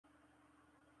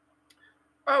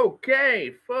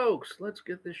Okay, folks, let's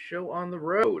get this show on the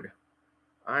road.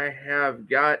 I have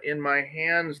got in my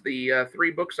hands the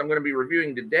three books I'm going to be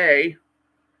reviewing today.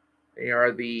 They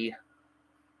are the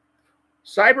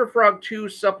Cyberfrog 2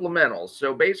 supplementals.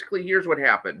 So basically, here's what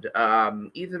happened.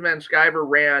 Ethan Van Sciver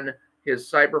ran his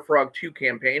Cyberfrog 2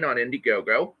 campaign on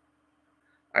Indiegogo.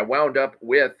 I wound up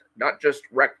with not just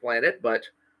REKT Planet, but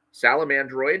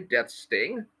SALAMANDROID, Death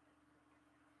Sting.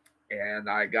 And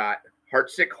I got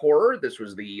HEARTSICK HORROR. This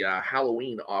was the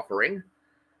Halloween offering.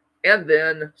 And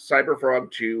then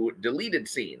Cyberfrog 2 deleted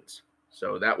scenes.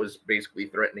 So that was basically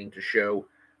threatening to show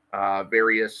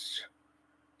various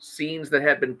scenes that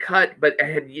had been cut, but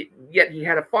yet he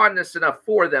had a fondness enough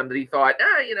for them that he thought,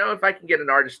 if I can get an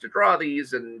artist to draw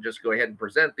these and just go ahead and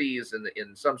present these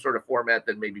in some sort of format,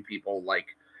 then maybe people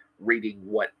like reading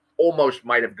what almost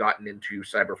might have gotten into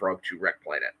Cyberfrog 2 REKT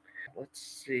Planet. Let's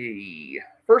see.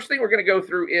 First thing we're going to go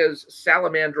through is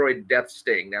SALAMANDROID Death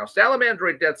Sting. Now,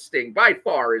 SALAMANDROID Death Sting by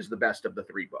far is the best of the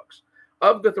three books.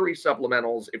 Of the three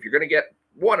supplementals, if you're going to get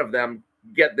one of them,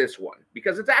 get this one,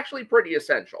 because it's actually pretty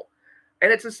essential.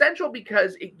 And it's essential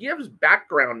because it gives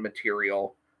background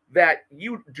material that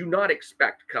you do not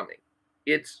expect coming.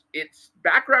 It's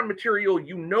background material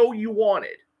you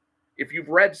wanted. If you've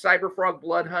read Cyberfrog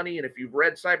Blood Honey and if you've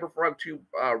read Cyberfrog 2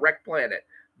 REKT Planet,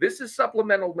 this is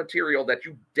supplemental material that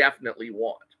you definitely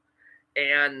want.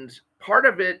 And part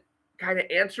of it kind of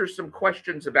answers some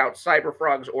questions about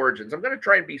Cyberfrog's origins. I'm going to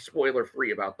try and be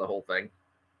spoiler-free about the whole thing,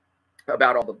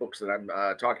 about all the books that I'm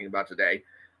talking about today.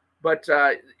 But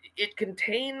it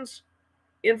contains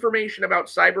information about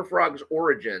Cyberfrog's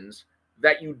origins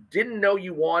that you didn't know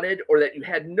you wanted or that you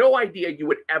had no idea you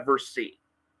would ever see.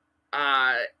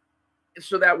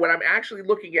 So that when I'm actually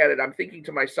looking at it, I'm thinking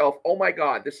to myself, oh my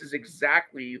God, this is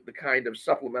exactly the kind of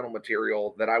supplemental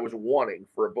material that I was wanting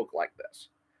for a book like this.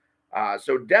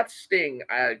 So Death Sting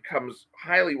comes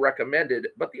highly recommended,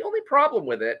 but the only problem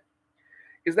with it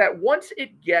is that once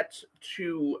it gets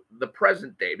to the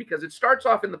present day, because it starts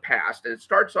off in the past, and it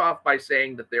starts off by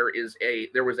saying that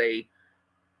there was a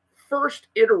first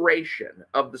iteration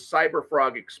of the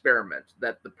Cyberfrog experiment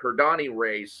that the Perdani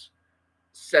race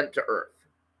sent to Earth.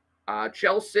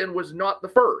 Chelsyn was not the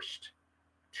first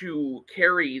to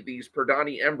carry these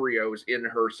Perdani embryos in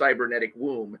her cybernetic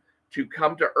womb to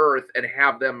come to Earth and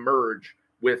have them merge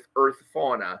with Earth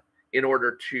fauna in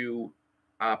order to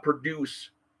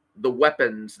produce the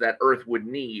weapons that Earth would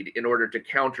need in order to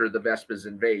counter the Vespa's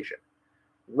invasion.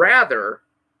 Rather,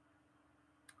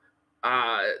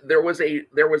 there was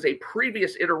a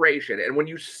previous iteration, and when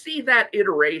you see that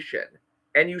iteration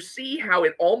and you see how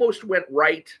it almost went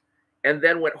right and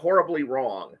then went horribly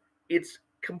wrong, it's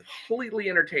completely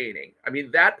entertaining. I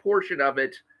mean, that portion of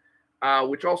it,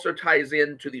 which also ties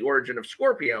into the origin of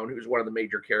Scorpion, who's one of the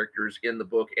major characters in the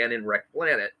book and in REKT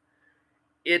Planet,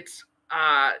 it's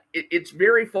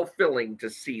very fulfilling to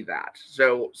see that.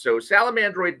 So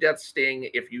SALAMANDROID Death Sting,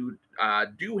 if you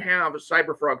do have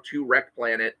Cyberfrog 2 REKT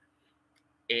Planet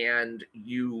and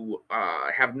you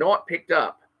have not picked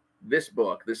up this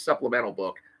book, this supplemental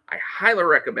book, I highly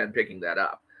recommend picking that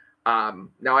up.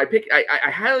 Now,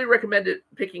 I highly recommend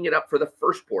picking it up for the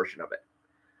first portion of it.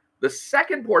 The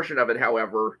second portion of it,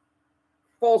 however,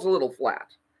 falls a little flat.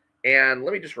 And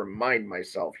let me just remind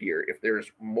myself here if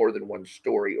there's more than one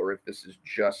story or if this is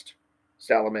just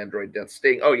SALAMANDROID Death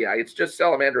Sting. Oh, yeah, it's just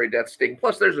SALAMANDROID Death Sting.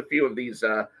 Plus, there's a few of these,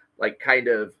 like, kind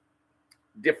of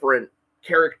different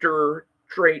character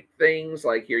trait things.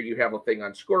 Like here you have a thing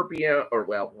on Scorpion, or,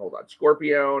 well, hold on,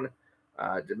 Scorpion,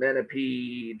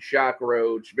 Demenipede,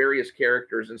 Shockroach, various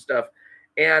characters and stuff.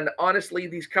 And honestly,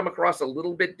 these come across a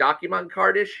little bit document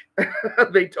cardish.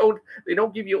 They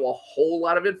don't give you a whole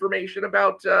lot of information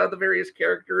about the various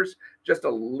characters, just a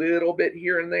little bit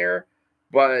here and there.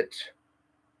 But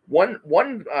one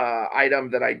item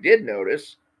that I did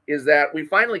notice is that we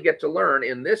finally get to learn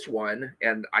in this one,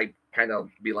 and I kind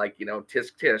of be like,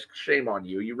 tisk tisk, shame on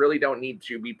you. You really don't need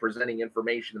to be presenting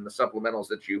information in the supplementals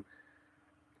that you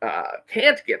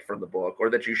can't get from the book, or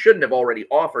that you shouldn't have already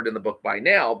offered in the book by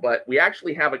now. But we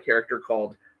actually have a character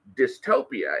called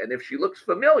Dystopia, and if she looks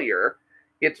familiar,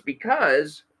 it's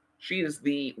because she's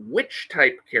the witch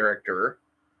type character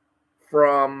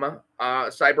from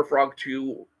Cyberfrog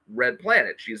 2 REKT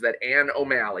Planet. She's that Anne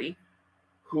O'Malley,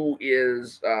 who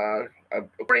is,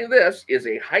 according to this, is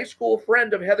a high school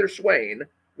friend of Heather Swain,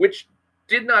 which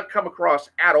did not come across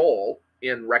at all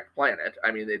in REKT Planet. I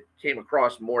mean, it came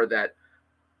across more that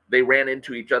they ran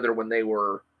into each other when they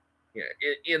were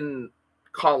in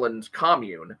Colin's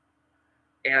commune.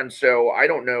 And so I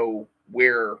don't know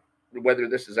whether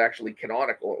this is actually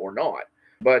canonical or not.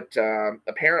 But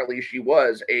apparently she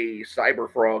was a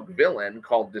Cyberfrog villain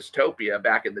called Dystopia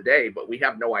back in the day, but we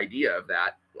have no idea of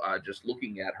that just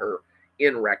looking at her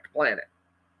in REKT Planet.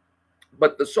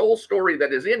 But the sole story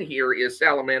that is in here is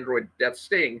Salamandroid Death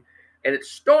Sting, and it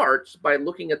starts by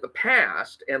looking at the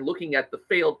past and looking at the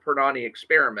failed Perdani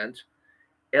experiment,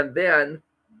 and then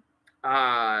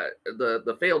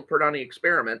the failed Perdani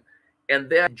experiment, and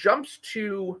then jumps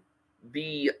to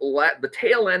the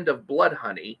tail end of Blood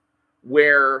Honey,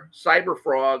 where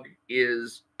Cyberfrog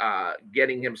is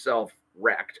getting himself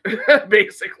wrecked,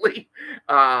 basically,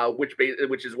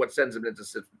 which is what sends him into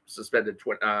suspended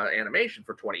animation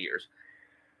for 20 years.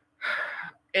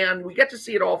 And we get to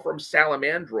see it all from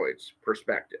Salamandroid's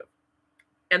perspective.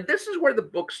 And this is where the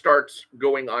book starts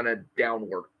going on a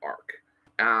downward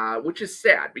arc, which is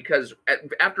sad, because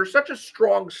after such a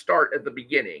strong start at the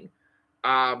beginning,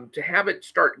 to have it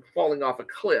start falling off a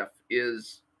cliff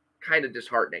is kind of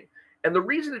disheartening. And the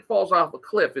reason it falls off a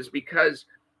cliff is because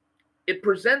it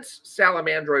presents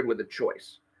Salamandroid with a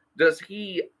choice. Does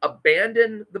he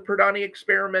abandon the Perdani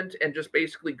experiment and just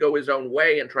basically go his own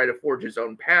way and try to forge his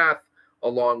own path,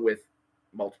 along with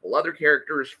multiple other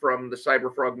characters from the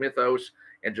Cyberfrog mythos,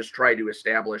 and just try to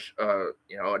establish a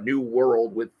new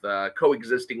world with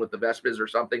coexisting with the Vespas or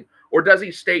something? Or does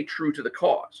he stay true to the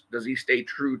cause? Does he stay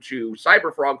true to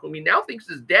Cyberfrog, whom he now thinks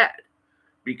is dead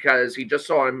because he just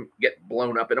saw him get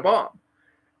blown up in a bomb?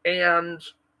 And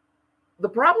the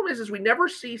problem is we never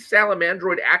see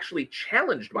Salamandroid actually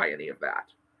challenged by any of that.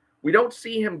 We don't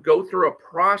see him go through a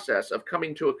process of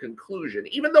coming to a conclusion,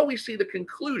 even though we see the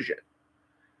conclusion.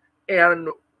 And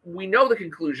we know the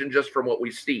conclusion just from what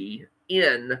we see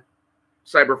in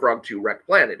Cyberfrog 2 REKT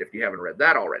Planet, if you haven't read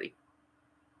that already.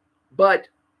 But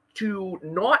to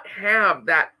not have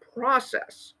that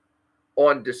process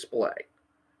on display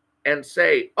and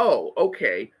say, oh,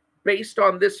 okay, based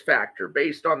on this factor,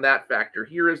 based on that factor,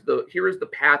 here is the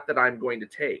path that I'm going to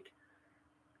take.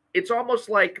 It's almost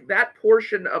like that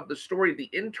portion of the story, the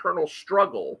internal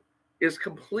struggle, is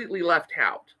completely left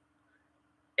out.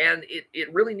 And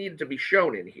it really needed to be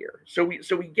shown in here. So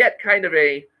we get kind of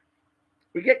a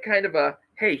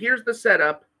hey, here's the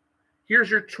setup, here's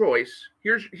your choice,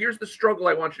 here's the struggle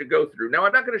I want you to go through. Now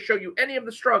I'm not going to show you any of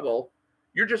the struggle.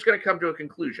 You're just going to come to a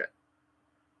conclusion.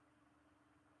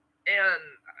 And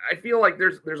I feel like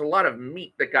there's a lot of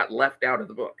meat that got left out of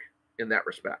the book in that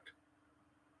respect.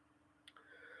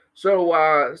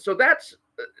 So that's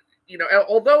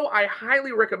although I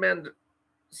highly recommend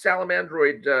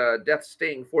Salamandroid Death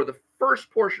Sting for the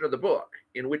first portion of the book,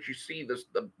 in which you see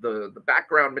the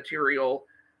background material,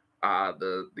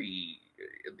 the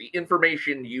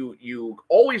information you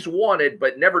always wanted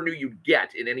but never knew you'd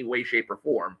get in any way, shape, or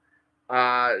form.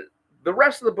 The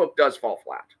rest of the book does fall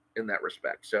flat in that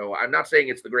respect. So I'm not saying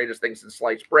it's the greatest thing since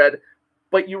sliced bread,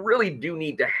 but you really do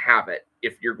need to have it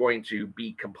if you're going to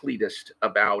be completist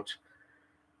about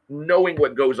knowing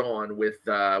what goes on with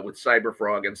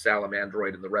Cyberfrog and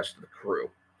Salamandroid and the rest of the crew.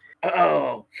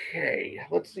 Okay,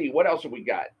 let's see. What else have we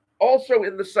got? Also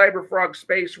in the Cyberfrog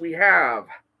space, we have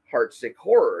HEARTSICK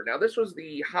HORROR. Now, this was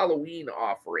the Halloween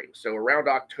offering. So around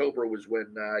October was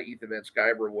when Ethan Van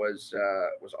Sciver was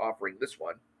offering this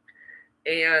one.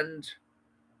 And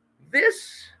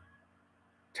this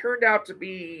turned out to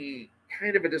be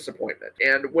kind of a disappointment.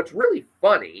 And what's really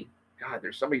funny, God,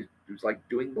 there's somebody who's like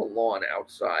doing the lawn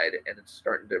outside, and it's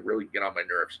starting to really get on my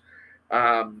nerves.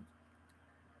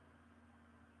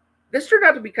 This turned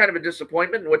out to be kind of a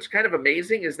disappointment. And what's kind of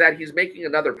amazing is that he's making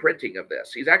another printing of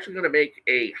this. He's actually going to make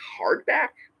a hardback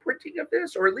printing of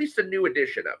this, or at least a new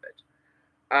edition of it.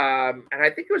 And I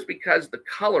think it was because the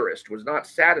colorist was not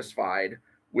satisfied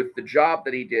with the job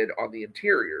that he did on the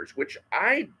interiors, which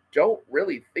I don't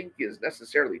really think is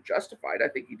necessarily justified. I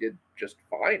think he did just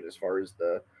fine as far as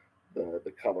the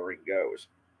coloring goes.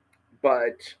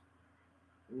 But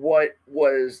what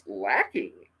was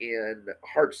lacking in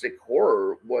HEARTSICK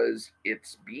HORROR was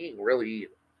it's being really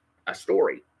a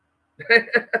story.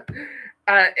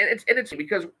 And it's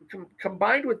because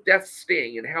combined with Death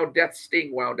Sting and how Death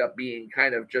Sting wound up being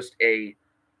kind of just a,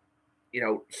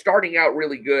 starting out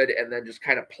really good and then just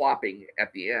kind of plopping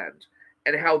at the end,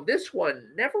 and how this one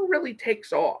never really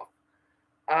takes off.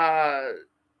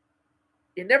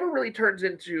 It never really turns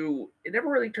into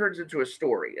a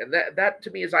story, and that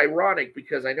to me is ironic,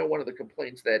 because I know one of the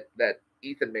complaints that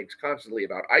Ethan makes constantly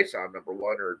about ISOM #1,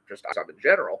 or just ISOM in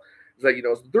general, is that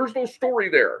there's no story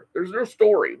there. There's no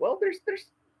story. Well,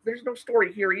 there's no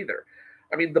story here either.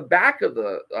 I mean, the back of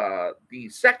the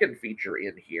second feature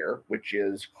in here, which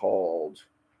is called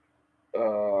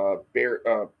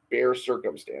Bare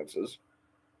Circumstances,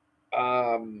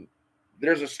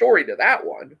 there's a story to that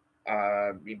one.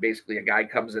 Basically, a guy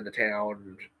comes into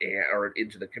town or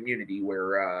into the community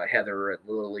where Heather and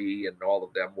Lily and all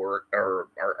of them work or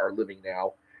are living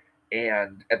now.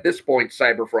 And at this point,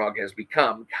 Cyberfrog has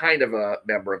become kind of a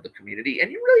member of the community.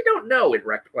 And you really don't know in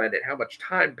REKT Planet how much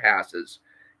time passes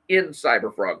in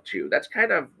Cyberfrog 2. That's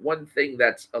kind of one thing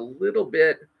that's a little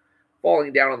bit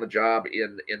falling down on the job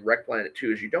in REKT Planet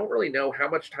 2 is you don't really know how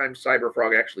much time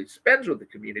Cyberfrog actually spends with the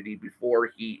community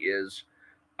before he is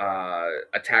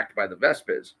attacked by the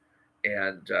Vespers.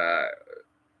 And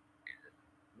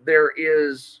there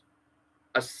is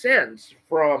a sense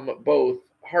from both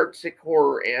HEARTSICK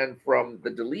Horror and from the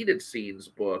Deleted Scenes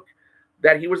book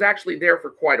that he was actually there for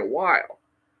quite a while.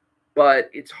 But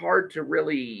it's hard to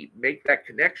really make that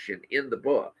connection in the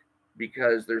book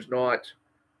because there's not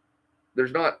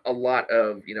a lot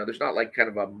of, there's not like kind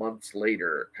of a months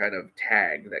later kind of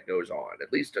tag that goes on,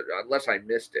 at least unless I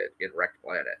missed it in REKT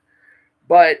Planet.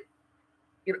 But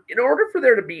in order for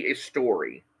there to be a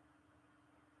story,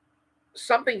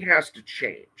 something has to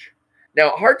change.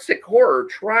 Now, HEARTSICK Horror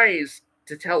tries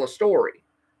to tell a story,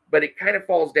 but it kind of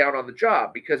falls down on the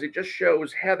job because it just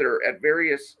shows Heather at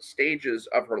various stages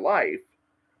of her life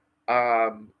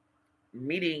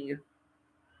meeting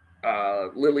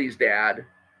Lily's dad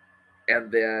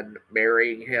and then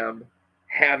marrying him,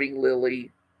 having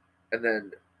Lily, and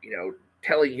then,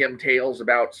 telling him tales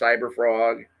about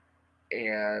Cyberfrog,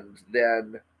 and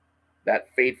then that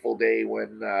fateful day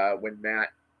when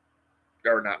Matt,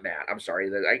 or not Matt, I'm sorry,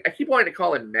 I keep wanting to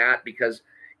call him Matt because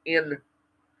in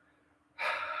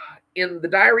the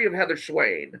Diary of Heather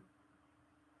Swain,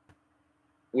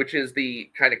 which is the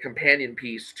kind of companion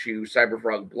piece to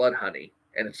Cyberfrog Blood Honey,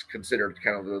 and it's considered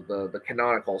kind of the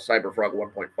canonical Cyberfrog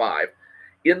 1.5.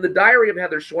 In the Diary of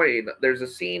Heather Swain, there's a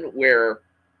scene where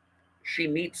she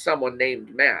meets someone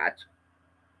named Matt,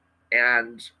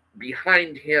 and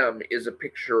behind him is a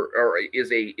picture, or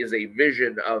is a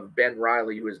vision of Ben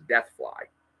Reilly, who is Deathfly.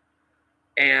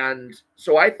 And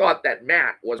so I thought that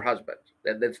Matt was her husband,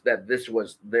 and that this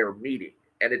was their meeting.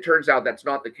 And it turns out that's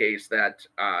not the case, that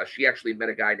she actually met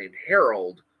a guy named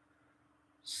Harold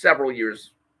several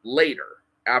years later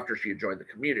after she had joined the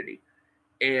community.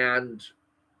 And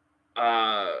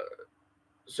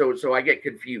so I get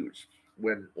confused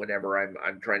whenever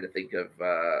I'm trying to think of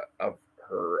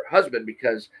her husband,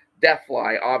 because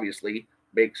Deathfly obviously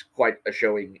makes quite a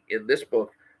showing in this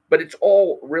book, but it's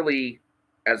all really,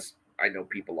 as I know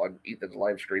people on Ethan's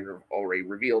live stream have already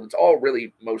revealed, it's all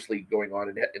really mostly going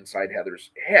on inside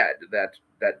Heather's head,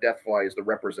 that Deathfly is the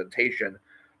representation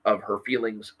of her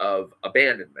feelings of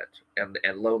abandonment and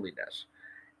loneliness.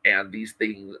 And these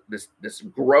things, this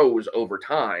grows over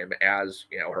time as,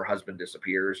 her husband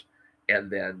disappears, and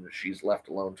then she's left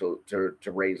alone to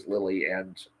raise Lily,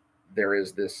 and there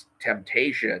is this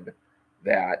temptation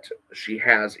that she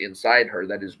has inside her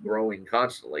that is growing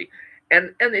constantly.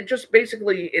 And it just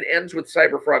basically, it ends with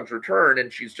Cyberfrog's return,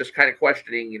 and she's just kind of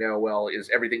questioning, well, is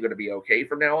everything going to be okay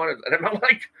from now on? And I'm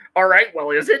like, all right,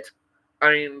 well, is it?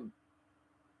 I mean,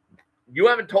 you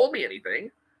haven't told me anything.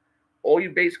 All you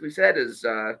basically said is,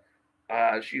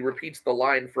 she repeats the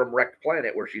line from REKT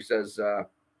Planet where she says,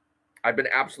 I've been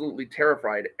absolutely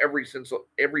terrified every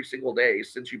single day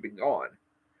since you've been gone.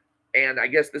 And I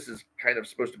guess this is kind of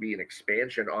supposed to be an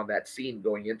expansion on that scene,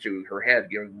 going into her head,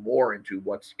 going more into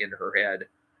what's in her head,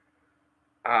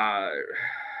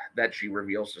 that she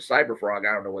reveals to Cyberfrog.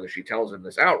 I don't know whether she tells him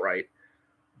this outright,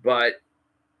 but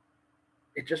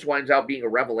it just winds out being a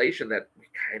revelation that we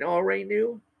kind of already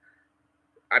knew.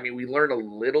 I mean, we learn a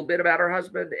little bit about her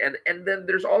husband, and then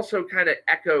there's also kind of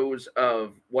echoes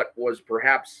of what was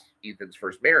perhaps Ethan's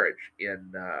first marriage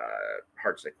in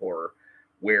HEARTSICK Horror,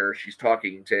 where she's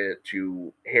talking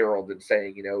to Harold and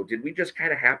saying, did we just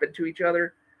kind of happen to each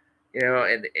other,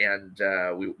 and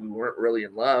we weren't really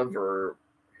in love, or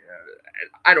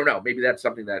I don't know, maybe that's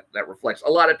something that reflects. A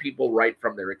lot of people write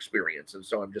from their experience, and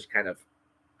so I'm just kind of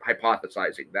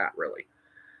hypothesizing that, really.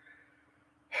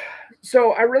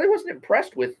 So I really wasn't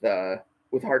impressed with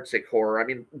HEARTSICK Horror. I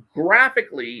mean,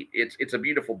 graphically, it's a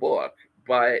beautiful book,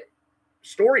 but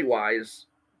story-wise,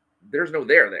 there's no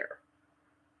there.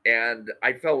 And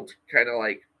I felt kind of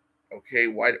like, okay,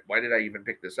 why did I even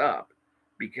pick this up?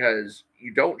 Because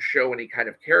you don't show any kind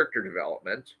of character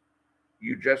development.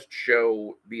 You just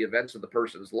show the events of the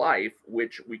person's life,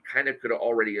 which we kind of could have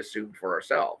already assumed for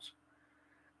ourselves.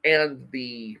 And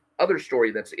the other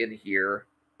story that's in here,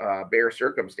 Bare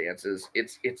Circumstances,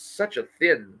 it's such a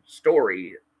thin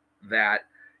story that,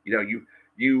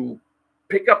 you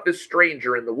pick up this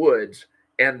stranger in the woods,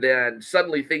 and then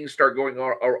suddenly things start going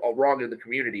wrong in the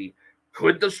community.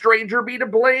 Could the stranger be to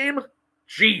blame?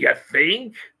 Gee, you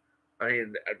think? I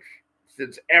mean,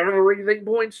 since everything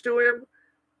points to him,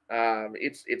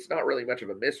 it's not really much of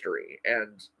a mystery.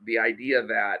 And the idea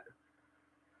that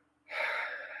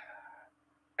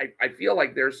I feel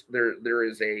like there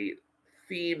is a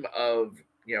theme of,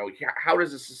 you know, how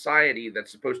does a society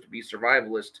that's supposed to be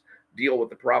survivalist deal with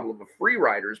the problem of free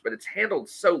riders, but it's handled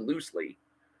so loosely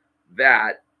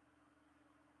that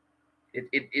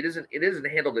it isn't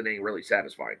handled in any really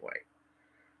satisfying way.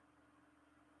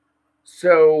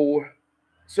 So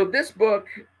this book,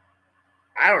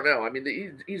 I don't know. I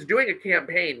mean, he's doing a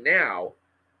campaign now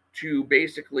to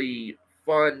basically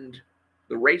fund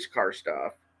the race car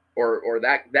stuff, or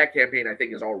that campaign I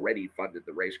think has already funded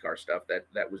the race car stuff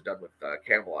that was done with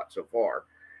Camelot so far.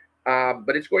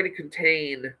 But it's going to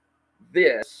contain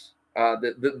this.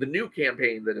 The new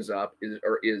campaign that is up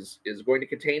is going to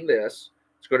contain this.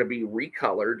 It's going to be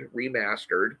recolored,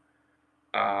 remastered.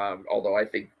 Although I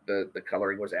think the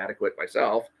coloring was adequate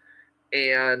myself.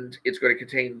 And it's going to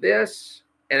contain this,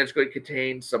 and it's going to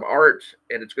contain some art,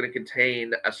 and it's going to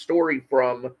contain a story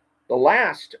from the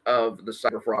last of the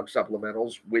Cyberfrog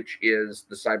supplementals, which is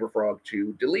the Cyberfrog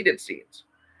 2 deleted scenes.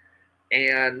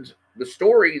 And the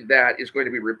story that is going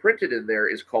to be reprinted in there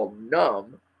is called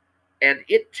Numb, and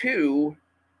it too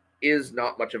is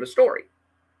not much of a story.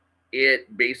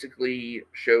 It basically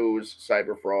shows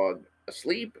Cyberfrog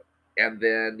asleep, and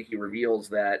then he reveals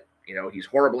that, you know, he's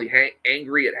horribly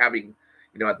angry at having,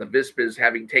 you know, at the Vispas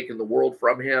having taken the world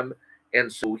from him,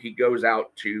 and so he goes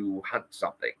out to hunt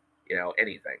something, you know,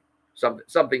 anything,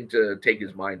 something to take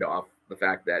his mind off the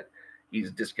fact that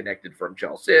he's disconnected from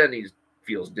Chelsea. He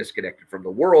feels disconnected from the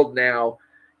world now.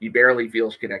 He barely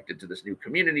feels connected to this new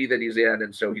community that he's in,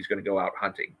 and so he's going to go out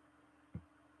hunting.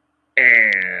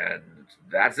 And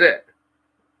that's it.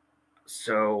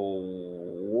 So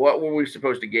what were we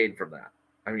supposed to gain from that?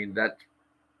 I mean,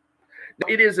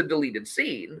 it is a deleted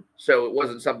scene, so it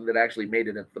wasn't something that actually made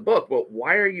it into the book, but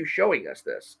why are you showing us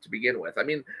this to begin with? I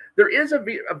mean, there is a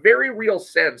very real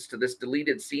sense to this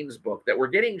deleted scenes book that we're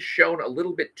getting shown a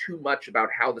little bit too much about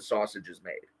how the sausage is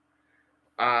made.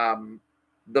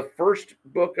 The first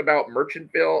book about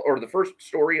Merchantville, or the first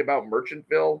story about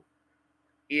Merchantville,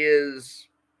 is,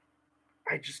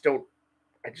 I just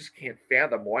can't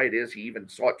fathom why it is he even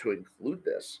sought to include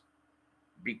this,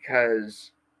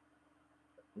 because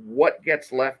what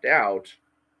gets left out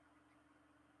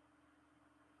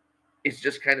is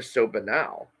just kind of so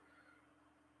banal.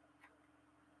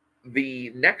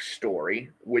 The next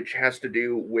story, which has to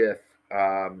do with,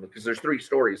 because there's 3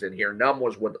 stories in here. Numb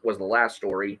was the last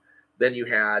story. Then you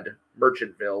had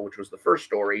Merchantville, which was the first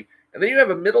story. And then you have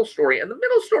a middle story. And the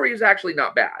middle story is actually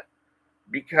not bad,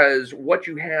 because what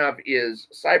you have is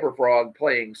Cyberfrog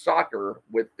playing soccer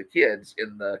with the kids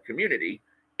in the community.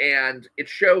 And it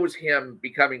shows him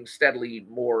becoming steadily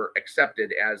more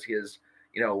accepted as his,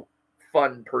 you know,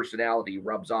 fun personality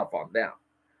rubs off on them.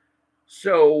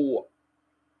 So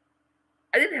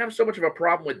I didn't have so much of a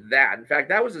problem with that. In fact,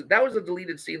 that was a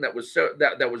deleted scene that was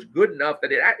that was good enough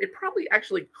that it probably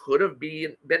actually could have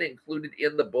been included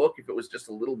in the book if it was just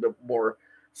a little bit more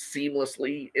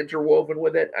seamlessly interwoven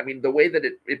with it. I mean, the way that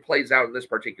it plays out in this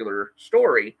particular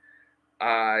story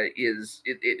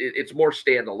it's more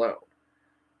standalone.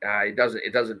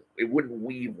 It wouldn't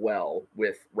weave well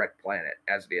with REKT Planet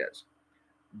as it is,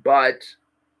 but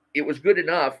it was good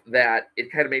enough that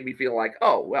it kind of made me feel like,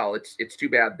 oh, well, it's too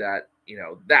bad that, you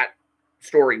know, that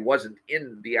story wasn't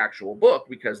in the actual book,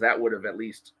 because that would have at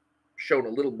least shown a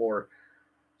little more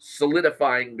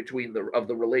solidifying of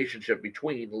the relationship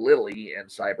between Lily and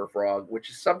Cyberfrog, which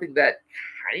is something that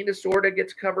kind of sort of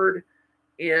gets covered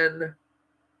in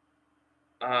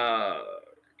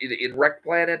REKT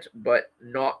Planet, but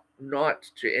not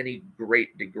to any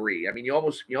great degree. I mean, you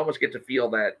almost get to feel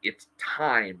that it's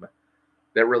time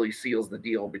that really seals the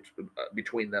deal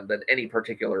between them than any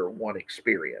particular one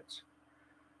experience.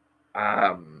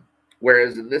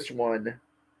 Whereas in this one,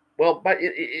 well, but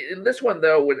in this one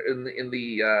though, in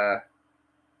the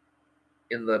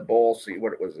bowl, see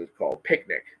what was it called?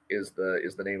 Picnic is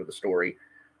the name of the story.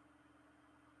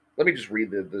 Let me just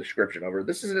read the description over.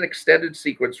 This is an extended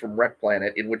sequence from REKT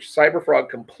Planet in which Cyberfrog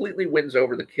completely wins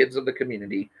over the kids of the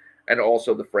community and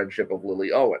also the friendship of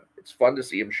Lily Owen. It's fun to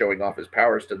see him showing off his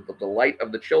powers to the delight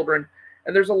of the children,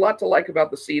 and there's a lot to like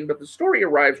about the scene, but the story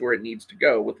arrives where it needs to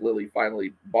go, with Lily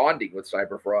finally bonding with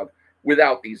Cyberfrog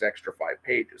without these extra 5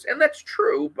 pages. And that's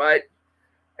true, but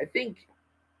I think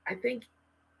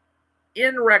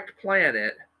in REKT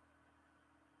Planet,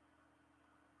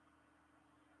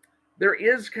 there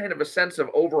is kind of a sense of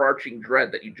overarching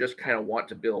dread that you just kind of want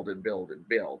to build and build and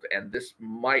build. And this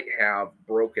might have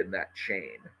broken that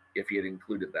chain if he had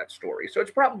included that story. So it's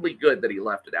probably good that he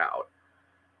left it out.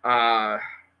 And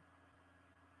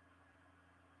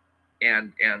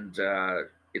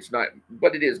it's not,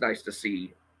 but it is nice to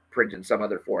see print in some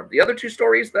other form. The other two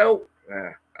stories, though,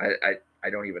 I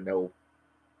don't even know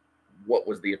what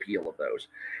was the appeal of those.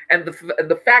 And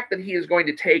the fact that he is going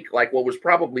to take like what was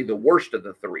probably the worst of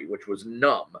the three, which was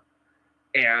Numb,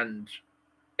 and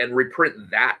reprint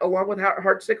that along with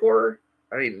Heartsick Horror.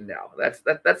 I mean, no, that's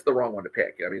the wrong one to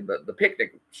pick. I mean, the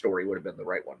picnic story would have been the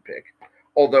right one to pick,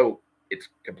 although it's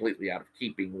completely out of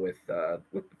keeping with the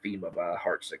theme of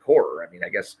Heartsick Horror. I mean, I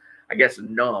guess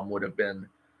Numb would have been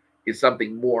is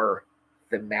something more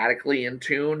thematically in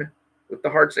tune with the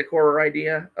Heartsick Horror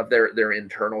idea of their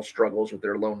internal struggles with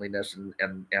their loneliness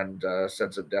and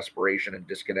sense of desperation and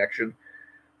disconnection.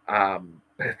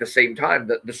 At the same time,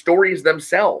 the stories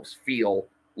themselves feel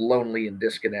lonely and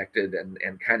disconnected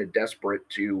and kind of desperate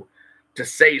to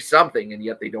say something, and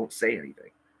yet they don't say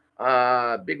anything.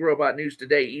 Big Robot News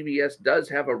today. EBS does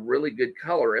have a really good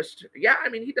colorist. Yeah, I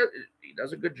mean, he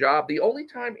does a good job. The only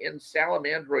time in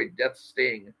Salamandroid Death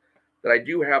Sting that I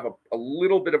do have a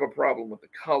little bit of a problem with the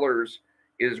colors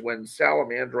is when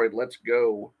Salamandroid lets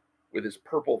go with his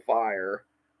purple fire,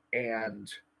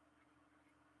 and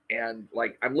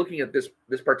like I'm looking at this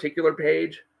particular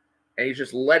page, and he's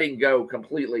just letting go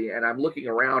completely, and I'm looking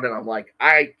around and I'm like,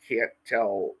 I can't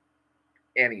tell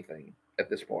anything at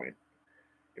this point.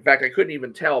 In fact, I couldn't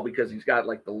even tell because he's got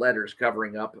like the letters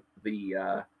covering up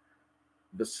the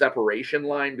separation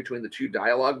line between the two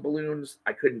dialogue balloons.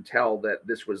 I couldn't tell that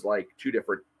this was like two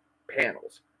different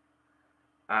panels.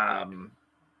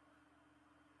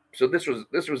 So this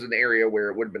was an area where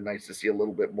it would have been nice to see a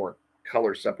little bit more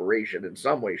color separation in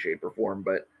some way, shape, or form,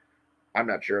 but I'm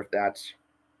not sure if that's,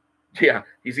 yeah,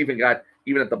 he's even got,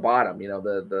 even at the bottom, you know,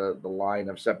 the line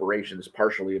of separation is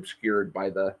partially obscured by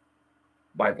the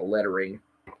lettering.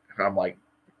 And I'm like,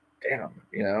 damn,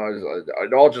 you know,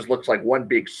 it all just looks like one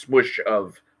big smush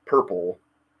of purple.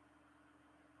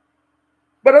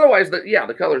 But otherwise,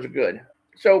 the colors are good.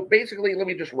 So basically, let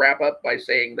me just wrap up by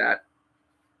saying that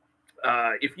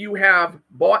if you have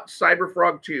bought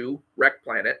Cyberfrog 2, REKT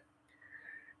Planet,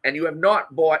 and you have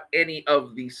not bought any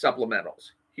of the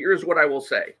supplementals, here's what I will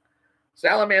say.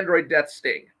 Salamandroid Death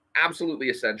Sting, absolutely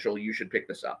essential. You should pick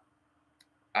this up.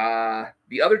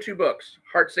 The other two books,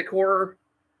 Heartsick Horror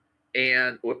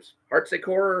and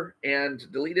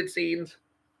Deleted Scenes,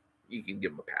 you can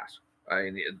give them a pass. I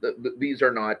mean, these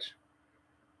are not,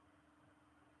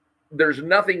 there's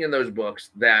nothing in those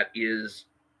books that is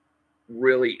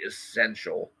really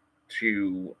essential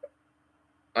to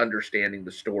understanding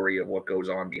the story of what goes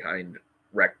on behind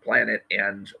REKT Planet,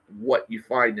 and what you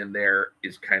find in there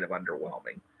is kind of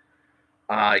underwhelming.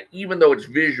 Even though it's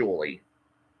visually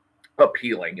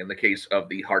appealing in the case of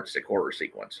the Heartsick Horror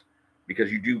sequence,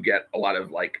 because you do get a lot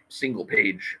of like single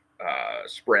page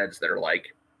spreads that are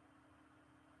like,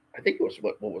 I think it was,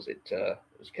 what was it?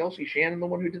 Was Kelsey Shannon the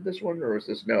one who did this one, or was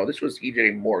this? No, this was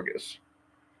E.J. Morgus.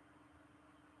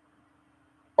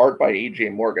 Art by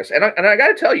E.J. Morgus. And I got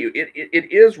to tell you,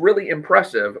 it is really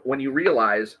impressive when you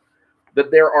realize that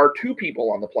there are two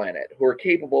people on the planet who are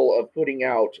capable of putting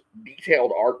out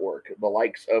detailed artwork, the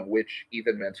likes of which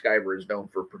Ethan Van Sciver is known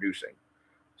for producing.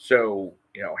 So,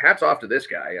 you know, hats off to this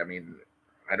guy. I mean,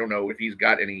 I don't know if he's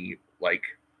got any like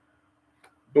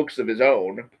books of his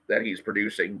own that he's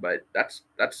producing, but that's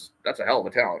a hell of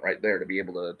a talent right there to be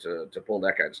able to pull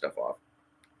that kind of stuff off.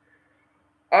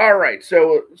 All right,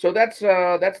 so that's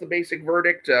the basic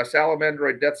verdict.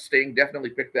 Salamandroid Death Sting, definitely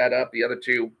pick that up. The other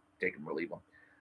two, take them or leave them.